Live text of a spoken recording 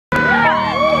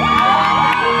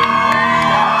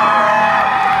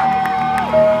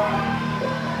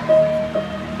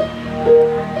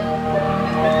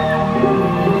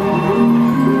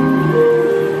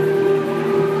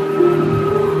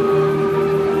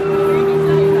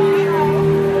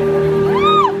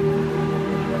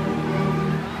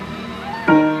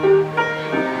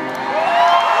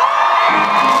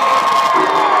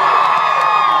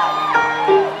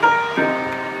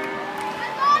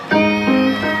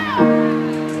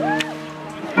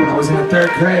in the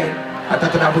 3rd grade, I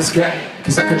thought that I was gay,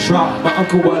 cause I could draw, my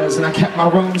uncle was, and I kept my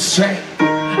room straight.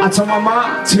 I told my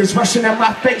mom, tears rushing down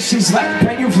my face, she's like,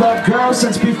 "Ben, you've loved girls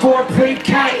since before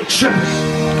pre-K."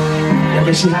 Yeah,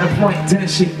 but she had a point, didn't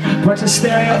she? Bunch of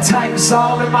stereotypes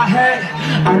all in my head.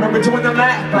 I remember doing the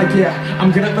math, like, yeah,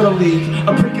 I'm good at Little League.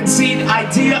 A preconceived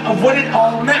idea of what it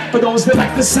all meant for those that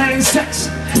like the same sex.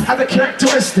 Have the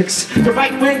characteristics, the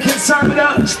right-wing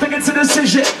conservatives think it's a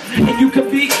decision, and you can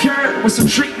be cured with some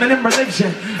treatment and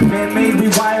religion. Man-made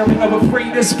rewiring of a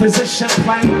predisposition,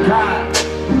 playing God.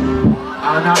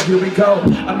 Now here we go.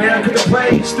 America the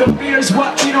praise still fears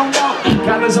what we don't know.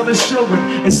 God has all his children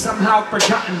is somehow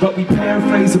forgotten, but we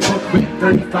paraphrase a book written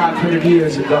 3,500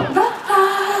 years ago.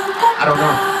 I don't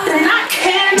know. And I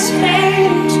can't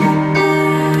change,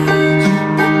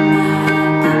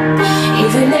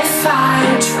 even if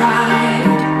I tried,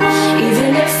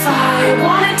 even if I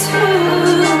wanted to.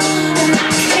 And I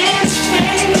can't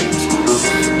change,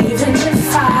 even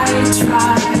if I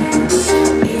tried.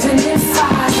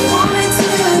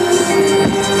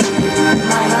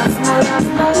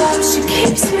 My love, she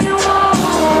keeps me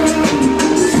warm.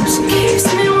 She keeps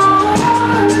me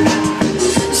warm.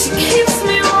 She keeps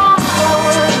me warm.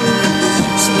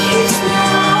 She keeps me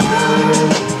warm.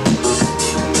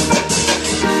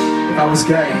 If I was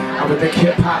gay, I would think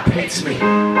hip-hop hates me.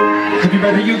 Have you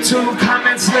read the YouTube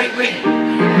comments lately?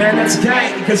 Man, that's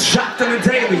gay, gets shocked on the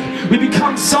daily. We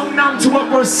become so numb to what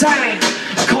we're saying.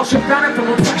 A culture bound from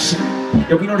oppression.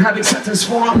 Yeah, we don't have acceptance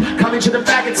for them. Coming to the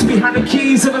faggots behind the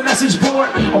keys of a message board.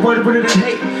 A word rooted in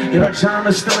hate, yet our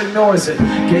genre still ignores it.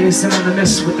 Gay is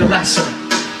synonymous with the lesser.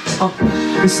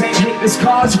 The same hate that's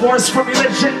caused wars for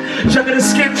religion. Gender, the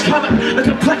skin color, the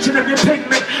complexion of your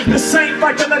pigment. The same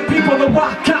fight to let people that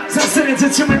walk cops and sit-ins.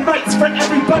 It's human rights for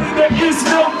everybody. There is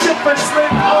no difference.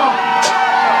 Live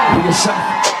be yourself.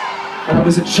 When I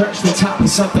was at church, they taught me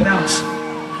something else.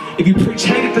 If you preach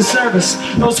hate at the service,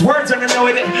 those words are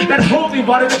anointed. That holy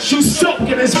water that you soak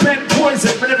in has been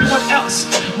poison. But everyone else,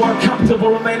 more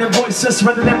comfortable remaining voiceless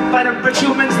rather than fighting for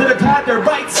humans that have had their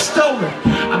rights stolen.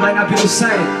 I might not be the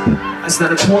same, that's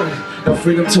not important. No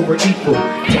freedom till we're equal,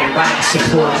 can't buy and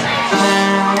support.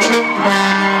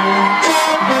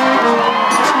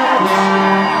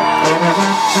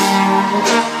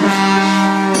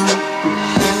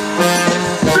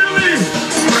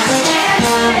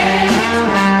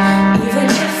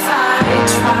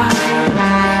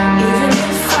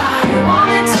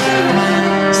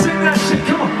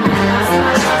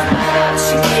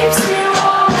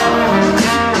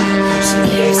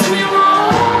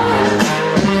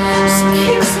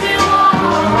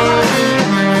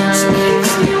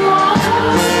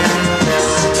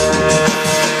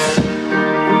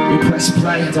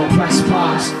 Don't press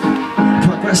pause.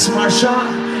 Progress march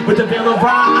on. With the veil of our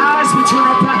eyes, we turn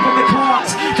our back on the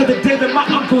cause. To the day that my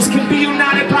uncles can be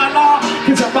united by law.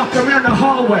 Kids I walk around the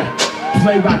hallway,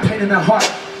 play by pain in their heart.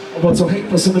 Although so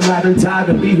hateful, some would rather die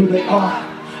than be who they are.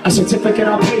 A certificate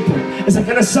on paper isn't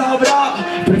gonna solve it all,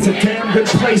 but it's a damn good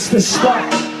place to start.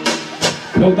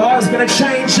 No law's gonna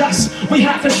change us, we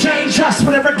have to change us.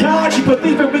 Whatever God you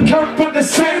believe in, we come from the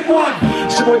same one.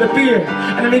 Show the fear,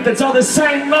 underneath it's all the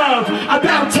same love.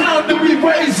 About time that we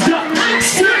raised up.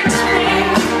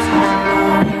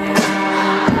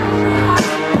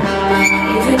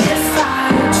 Even if I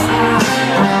tried,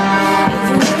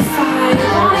 even if I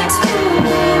wanted to,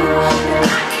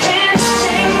 I can't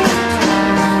change.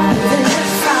 Even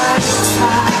if I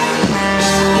tried,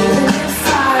 even if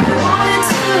I wanted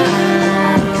to.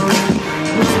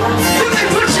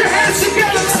 Put your hands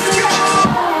together, let's go.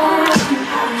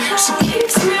 She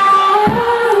keeps me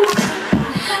warm.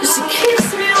 She keeps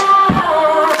me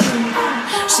warm.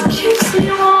 She keeps me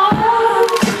warm.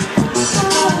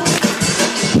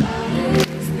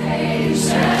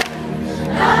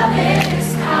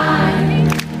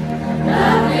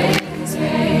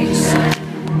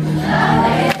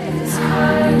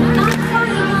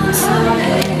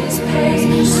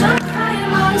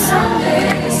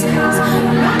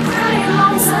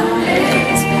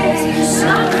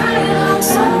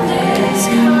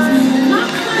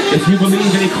 If you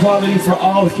believe in equality for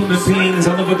all human beings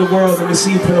all over the world, let me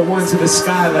see you put a one to the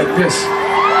sky like this.